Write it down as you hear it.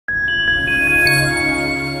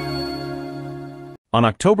On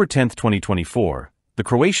October 10, 2024, the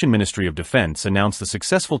Croatian Ministry of Defense announced the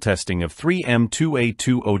successful testing of 3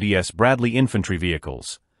 M2A2ODS Bradley infantry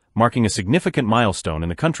vehicles, marking a significant milestone in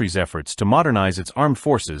the country's efforts to modernize its armed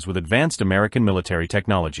forces with advanced American military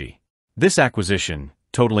technology. This acquisition,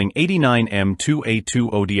 totaling 89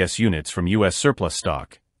 M2A2ODS units from U.S. surplus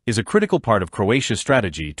stock, is a critical part of Croatia's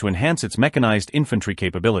strategy to enhance its mechanized infantry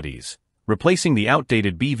capabilities, replacing the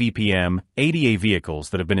outdated BVP M-80A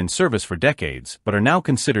vehicles that have been in service for decades but are now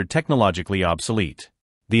considered technologically obsolete.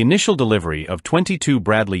 The initial delivery of 22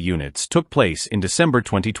 Bradley units took place in December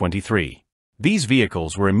 2023. These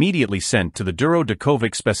vehicles were immediately sent to the Duro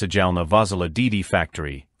Dakovic Specijalna Vozila DD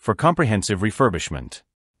factory for comprehensive refurbishment.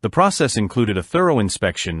 The process included a thorough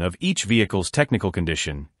inspection of each vehicle's technical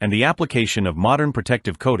condition and the application of modern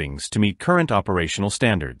protective coatings to meet current operational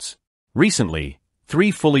standards. Recently,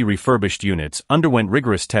 3 fully refurbished units underwent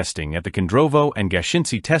rigorous testing at the Kondrovo and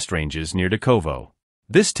Gashinci test ranges near Dakovo.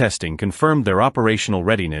 This testing confirmed their operational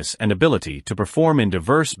readiness and ability to perform in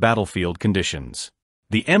diverse battlefield conditions.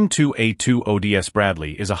 The M2A2ODS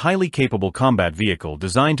Bradley is a highly capable combat vehicle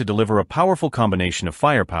designed to deliver a powerful combination of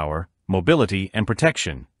firepower, mobility, and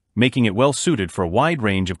protection, making it well suited for a wide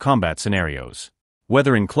range of combat scenarios.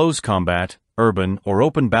 Whether in close combat, urban, or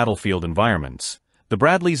open battlefield environments, the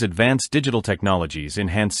Bradley's advanced digital technologies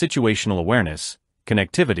enhance situational awareness,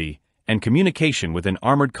 connectivity, and communication within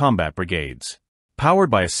armored combat brigades. Powered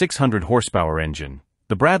by a 600 horsepower engine,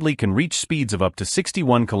 the Bradley can reach speeds of up to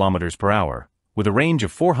 61 km per hour, with a range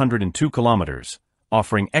of 402 km,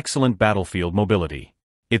 offering excellent battlefield mobility.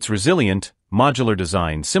 Its resilient, modular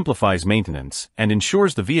design simplifies maintenance and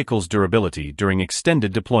ensures the vehicle's durability during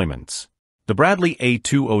extended deployments. The Bradley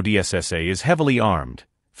A2ODS is heavily armed,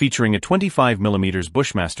 featuring a 25mm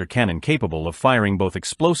Bushmaster cannon capable of firing both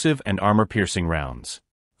explosive and armor-piercing rounds.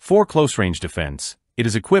 For close-range defense, it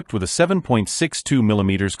is equipped with a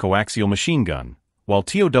 7.62mm coaxial machine gun, while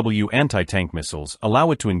TOW anti-tank missiles allow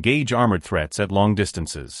it to engage armored threats at long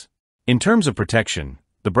distances. In terms of protection,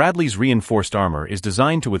 the Bradley's reinforced armor is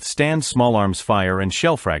designed to withstand small arms fire and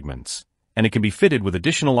shell fragments, and it can be fitted with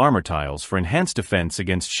additional armor tiles for enhanced defense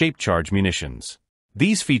against shape-charge munitions.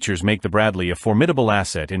 These features make the Bradley a formidable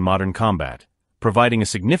asset in modern combat, providing a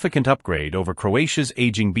significant upgrade over Croatia's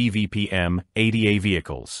aging BVP M-80A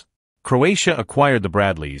vehicles. Croatia acquired the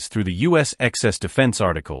Bradleys through the U.S. Excess Defense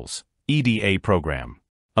Articles (EDA) program.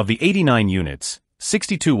 Of the 89 units,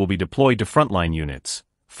 62 will be deployed to frontline units,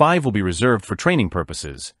 5 will be reserved for training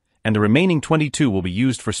purposes, and the remaining 22 will be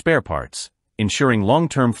used for spare parts, ensuring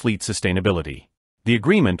long-term fleet sustainability. The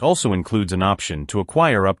agreement also includes an option to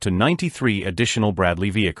acquire up to 93 additional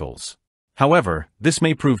Bradley vehicles. However, this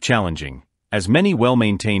may prove challenging, as many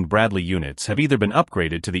well-maintained Bradley units have either been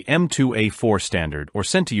upgraded to the M2A4 standard or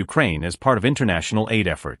sent to Ukraine as part of international aid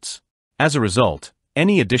efforts. As a result,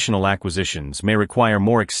 any additional acquisitions may require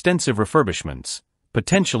more extensive refurbishments,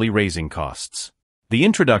 potentially raising costs. The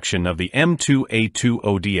introduction of the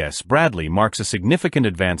M2A2ODS Bradley marks a significant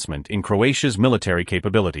advancement in Croatia's military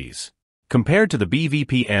capabilities. Compared to the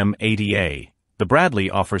BVP M-80A, the Bradley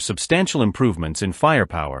offers substantial improvements in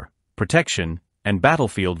firepower, protection, and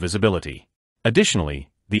battlefield visibility. Additionally,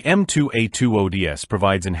 the M2A2ODS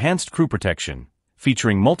provides enhanced crew protection,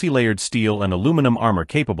 featuring multi-layered steel and aluminum armor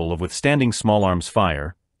capable of withstanding small arms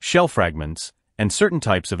fire, shell fragments, and certain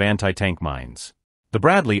types of anti-tank mines. The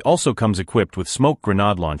Bradley also comes equipped with smoke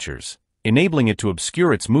grenade launchers, enabling it to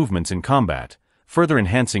obscure its movements in combat, further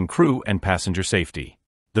enhancing crew and passenger safety.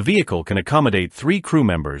 The vehicle can accommodate 3 crew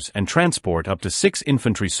members and transport up to 6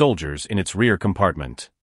 infantry soldiers in its rear compartment.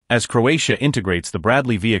 As Croatia integrates the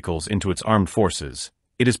Bradley vehicles into its armed forces,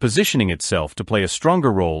 it is positioning itself to play a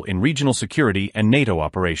stronger role in regional security and NATO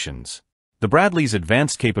operations. The Bradley's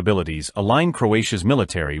advanced capabilities align Croatia's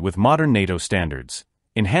military with modern NATO standards,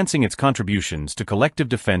 enhancing its contributions to collective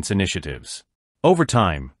defense initiatives. Over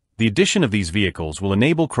time, the addition of these vehicles will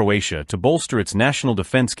enable Croatia to bolster its national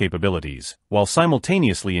defense capabilities, while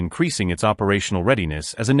simultaneously increasing its operational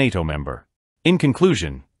readiness as a NATO member. In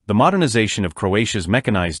conclusion, the modernization of Croatia's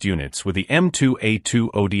mechanized units with the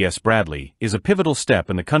M2A2ODS Bradley is a pivotal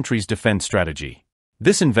step in the country's defense strategy.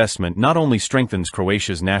 This investment not only strengthens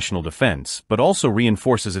Croatia's national defense but also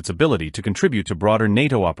reinforces its ability to contribute to broader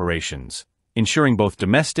NATO operations, ensuring both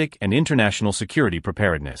domestic and international security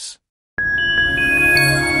preparedness.